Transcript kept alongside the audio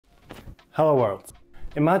Hello world.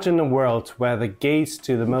 Imagine a world where the gates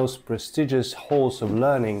to the most prestigious halls of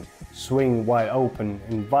learning swing wide open,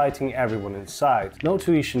 inviting everyone inside. No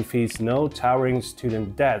tuition fees, no towering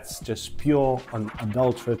student debts, just pure,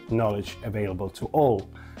 unadulterated knowledge available to all.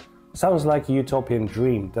 Sounds like a utopian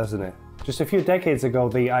dream, doesn't it? Just a few decades ago,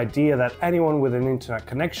 the idea that anyone with an internet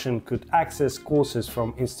connection could access courses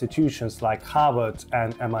from institutions like Harvard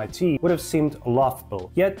and MIT would have seemed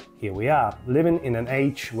laughable. Yet, here we are, living in an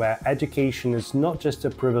age where education is not just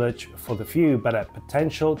a privilege for the few, but a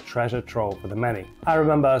potential treasure trove for the many. I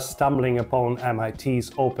remember stumbling upon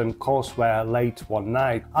MIT's OpenCourseware late one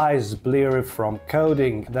night, eyes bleary from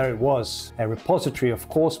coding. There it was, a repository of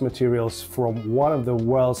course materials from one of the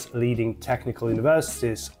world's leading technical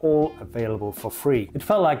universities, all available for free. It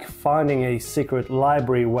felt like finding a secret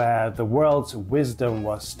library where the world's wisdom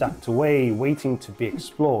was tucked away, waiting to be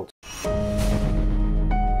explored.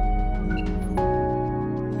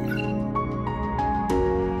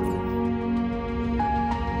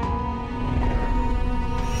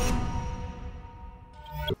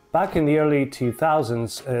 Back in the early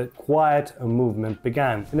 2000s, a quiet movement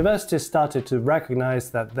began. Universities started to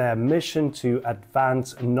recognize that their mission to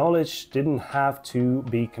advance knowledge didn't have to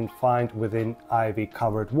be confined within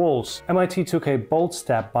ivy-covered walls. MIT took a bold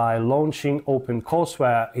step by launching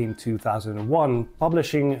OpenCourseware in 2001,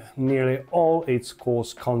 publishing nearly all its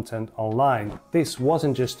course content online. This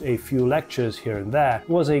wasn't just a few lectures here and there, it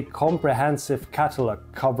was a comprehensive catalog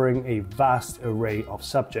covering a vast array of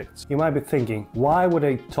subjects. You might be thinking, why would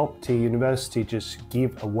a top-tier university just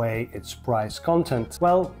give away its prize content?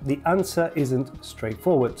 Well, the answer isn't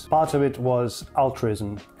straightforward. Part of it was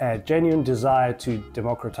altruism, a genuine desire to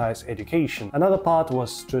democratize education. Another part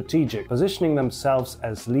was strategic, positioning themselves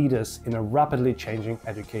as leaders in a rapidly changing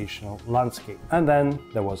educational landscape. And then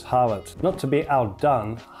there was Harvard. Not to be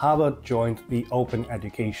outdone, Harvard joined the open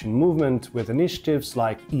education movement with initiatives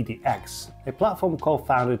like edX, a platform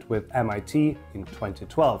co-founded with MIT in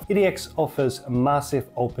 2012. edX offers massive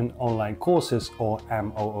open online courses, or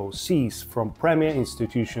MOOCs, from premier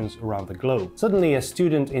institutions around the globe. Suddenly, a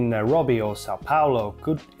student in Nairobi or Sao Paulo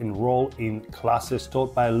could enroll in classes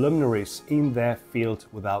taught by luminaries in their field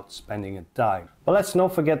without spending a dime. But let's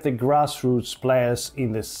not forget the grassroots players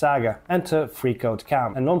in this saga. Enter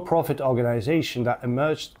FreeCodeCamp, a non-profit organization that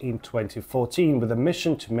emerged in 2014 with a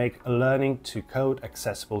mission to make learning to code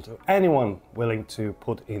accessible to anyone willing to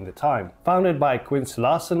put in the time. Founded by Quincy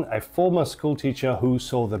Larson, a former school teacher who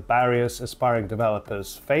saw the barriers aspiring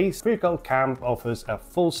developers face, FreeCodeCamp offers a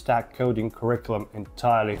full-stack coding curriculum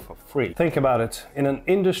entirely for free. Think about it. In an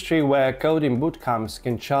industry where coding bootcamps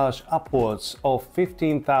can charge upwards of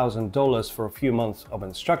 $15,000 for a few months of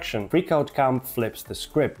instruction, FreeCodeCamp flips the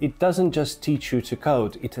script. It doesn't just teach you to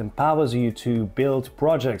code, it empowers you to build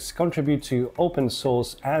projects, contribute to open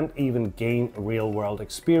source, and even gain real-world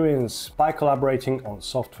experience by collaborating on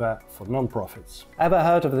software for nonprofits. Ever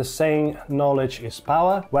heard of the saying, knowledge is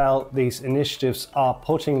power? Well, these initiatives are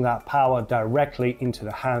putting that power directly into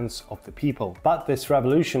the hands of the people. But this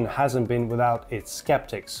revolution hasn't been without its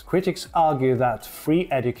skeptics. Critics argue that free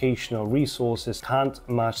educational resources can't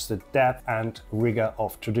match the depth and rigor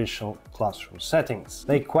of traditional classroom settings.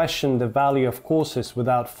 They question the value of courses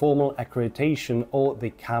without formal accreditation or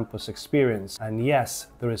the campus experience. And yes,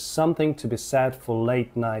 there is something to be said for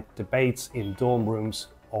late-night debates in dorm rooms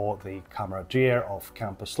or the camaraderie of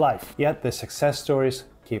campus life. Yet the success stories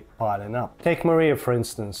keep piling up. Take Maria, for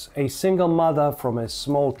instance, a single mother from a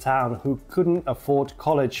small town who couldn't afford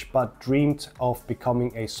college but dreamed of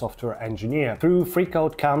becoming a software engineer. Through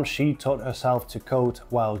FreeCodeCamp, she taught herself to code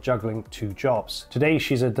while juggling 2 jobs. Today,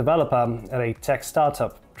 she's a developer at a tech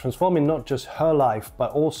startup, transforming not just her life,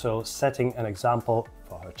 but also setting an example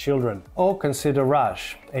for her children. Or consider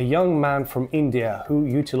Raj, a young man from India who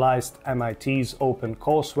utilized MIT's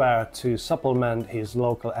OpenCourseware to supplement his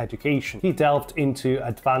local education. He delved into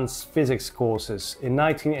advanced physics courses,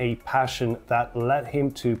 igniting a passion that led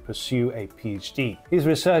him to pursue a PhD. His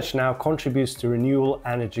research now contributes to renewable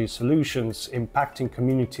energy solutions, impacting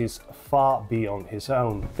communities far beyond his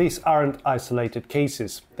own. These aren't isolated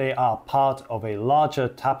cases, they are part of a larger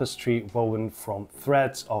tapestry woven from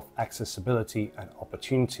threads of accessibility and opportunity.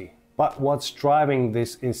 But what's driving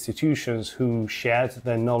these institutions who shared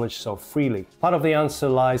their knowledge so freely? Part of the answer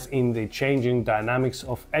lies in the changing dynamics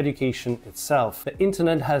of education itself. The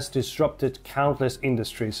internet has disrupted countless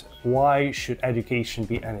industries. Why should education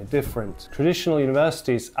be any different? Traditional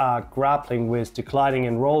universities are grappling with declining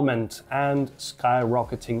enrollment and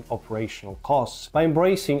skyrocketing operational costs. By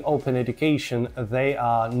embracing open education, they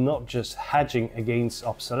are not just hedging against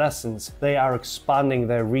obsolescence, they are expanding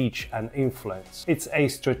their reach and influence. It's a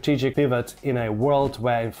strategic strategic pivot in a world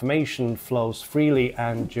where information flows freely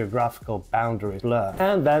and geographical boundaries blur.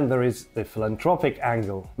 And then there is the philanthropic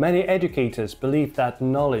angle. Many educators believe that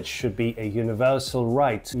knowledge should be a universal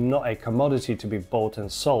right, not a commodity to be bought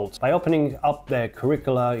and sold. By opening up their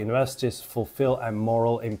curricula, universities fulfill a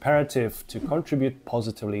moral imperative to contribute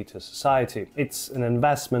positively to society. It's an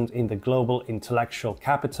investment in the global intellectual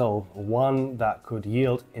capital, one that could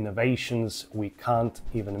yield innovations we can't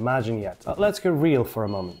even imagine yet. But let's get real for a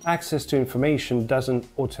moment. Access to information doesn't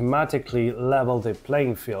automatically level the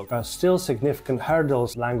playing field. There are still significant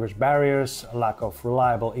hurdles: language barriers, lack of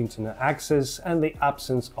reliable internet access, and the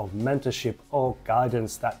absence of mentorship or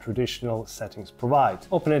guidance that traditional settings provide.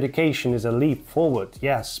 Open education is a leap forward,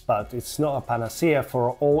 yes, but it's not a panacea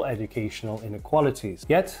for all educational inequalities.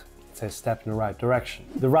 Yet, it's a step in the right direction.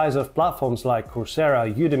 The rise of platforms like Coursera,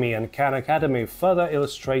 Udemy, and Khan Academy further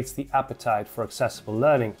illustrates the appetite for accessible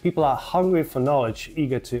learning. People are hungry for knowledge,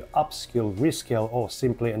 eager to upskill, reskill, or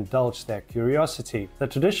simply indulge their curiosity. The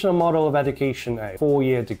traditional model of education, a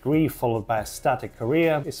 4-year degree followed by a static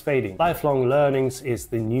career, is fading. Lifelong learning is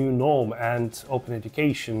the new norm, and open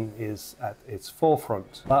education is at its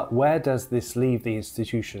forefront. But where does this leave the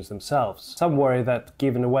institutions themselves? Some worry that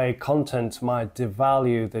giving away content might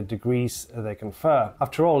devalue the degrees they confer.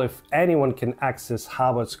 After all, if anyone can access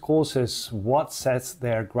Harvard's courses, what sets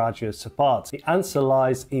their graduates apart? The answer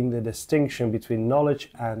lies in the distinction between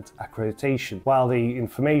knowledge and accreditation. While the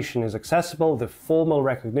information is accessible, the formal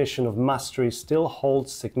recognition of mastery still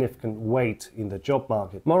holds significant weight in the job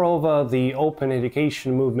market. Moreover, the open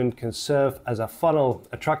education movement can serve as a funnel,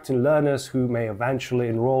 attracting learners who may eventually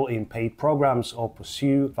enroll in paid programs or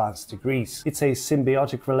pursue advanced degrees. It's a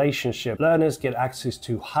symbiotic relationship. Learners get access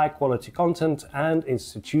to high-quality content, and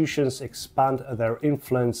institutions expand their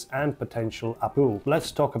influence and potential pool.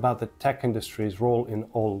 Let's talk about the tech industry's role in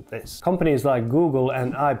all this. Companies like Google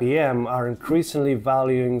and IBM are increasingly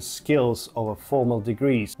valuing skills over formal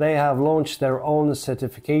degrees. They have launched their own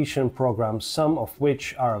certification programs, some of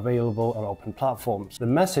which are available on open platforms. The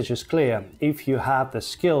message is clear: if you have the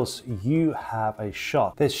skills, you have a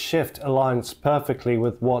shot. This shift aligns perfectly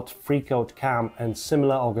with what FreeCodeCamp and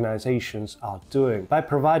similar organizations are doing. By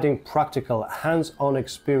providing practical, hands-on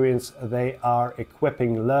experience, they are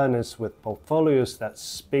equipping learners with portfolios that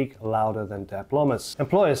speak louder than diplomas.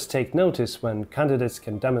 Employers take notice when candidates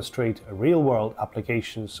can demonstrate real-world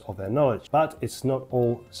applications of their knowledge. But it's not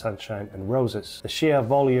all sunshine and roses. The sheer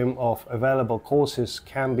volume of available courses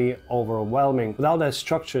can be overwhelming. Without a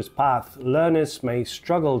structured path, learners may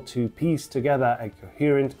struggle to piece together a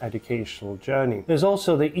coherent educational journey. There's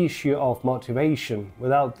also the issue of motivation.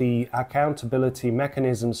 Without the accountability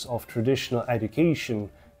mechanisms of traditional education,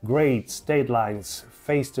 grades, deadlines,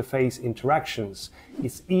 face-to-face interactions,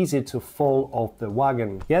 it's easy to fall off the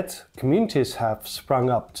wagon. Yet, communities have sprung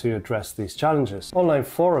up to address these challenges. Online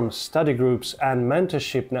forums, study groups, and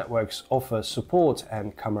mentorship networks offer support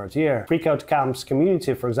and camaraderie. FreeCodeCamp's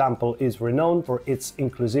community, for example, is renowned for its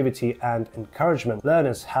inclusivity and encouragement.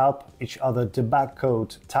 Learners help each other debug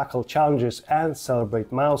code, tackle challenges, and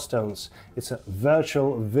celebrate milestones. It's a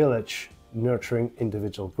virtual village nurturing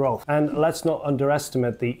individual growth. And let's not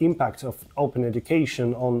underestimate the impact of open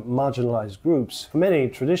education on marginalized groups. For many,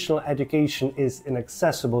 traditional education is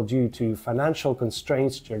inaccessible due to financial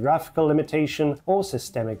constraints, geographical limitation, or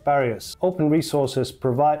systemic barriers. Open resources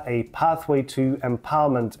provide a pathway to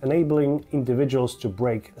empowerment, enabling individuals to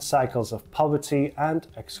break cycles of poverty and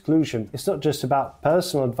exclusion. It's not just about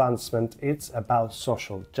personal advancement, it's about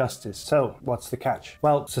social justice. So, what's the catch?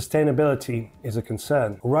 Well, sustainability is a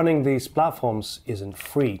concern. Running these platforms isn't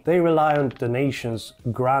free. They rely on donations,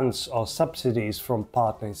 grants, or subsidies from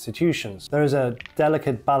partner institutions. There is a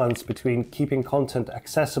delicate balance between keeping content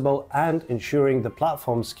accessible and ensuring the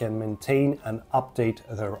platforms can maintain and update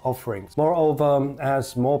their offerings. Moreover,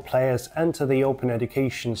 as more players enter the open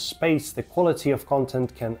education space, the quality of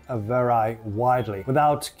content can vary widely.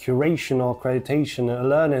 Without curation or accreditation,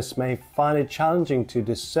 learners may find it challenging to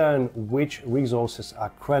discern which resources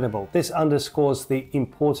are credible. This underscores the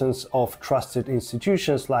importance of trusted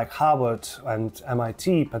institutions like Harvard and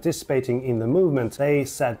MIT participating in the movement. They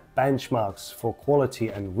set benchmarks for quality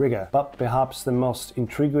and rigor. But perhaps the most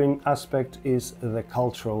intriguing aspect is the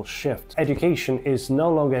cultural shift. Education is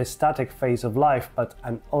no longer a static phase of life, but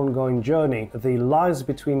an ongoing journey. The lines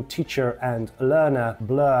between teacher and learner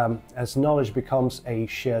blur as knowledge becomes a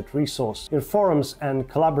shared resource. In forums and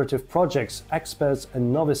collaborative projects, experts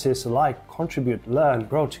and novices alike contribute, learn,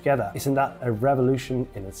 grow together. Isn't that a revolution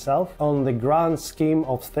in itself? On the grand scheme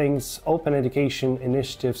of things, open education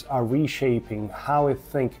initiatives are reshaping how we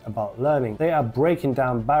think about learning. They are breaking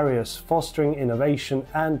down barriers, fostering innovation,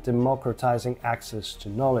 and democratizing access to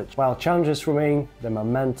knowledge. While challenges remain, the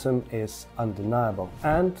momentum is undeniable.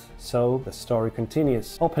 And so the story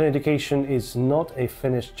continues. Open education is not a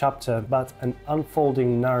finished chapter, but an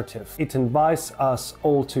unfolding narrative. It invites us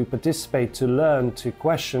all to participate, to learn, to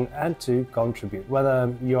question, and to contribute.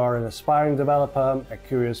 Whether you are an aspiring developer, a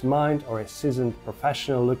curious mind, or a seasoned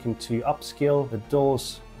professional looking to upskill, the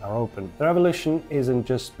doors are open. The revolution isn't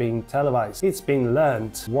just being televised, it's being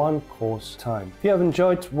learned one course at a time. If you have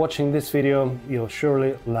enjoyed watching this video, you'll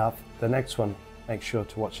surely love the next one. Make sure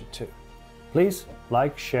to watch it too. Please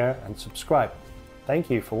like, share, and subscribe. Thank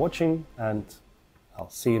you for watching, and I'll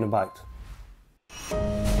see you in a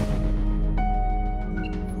bite.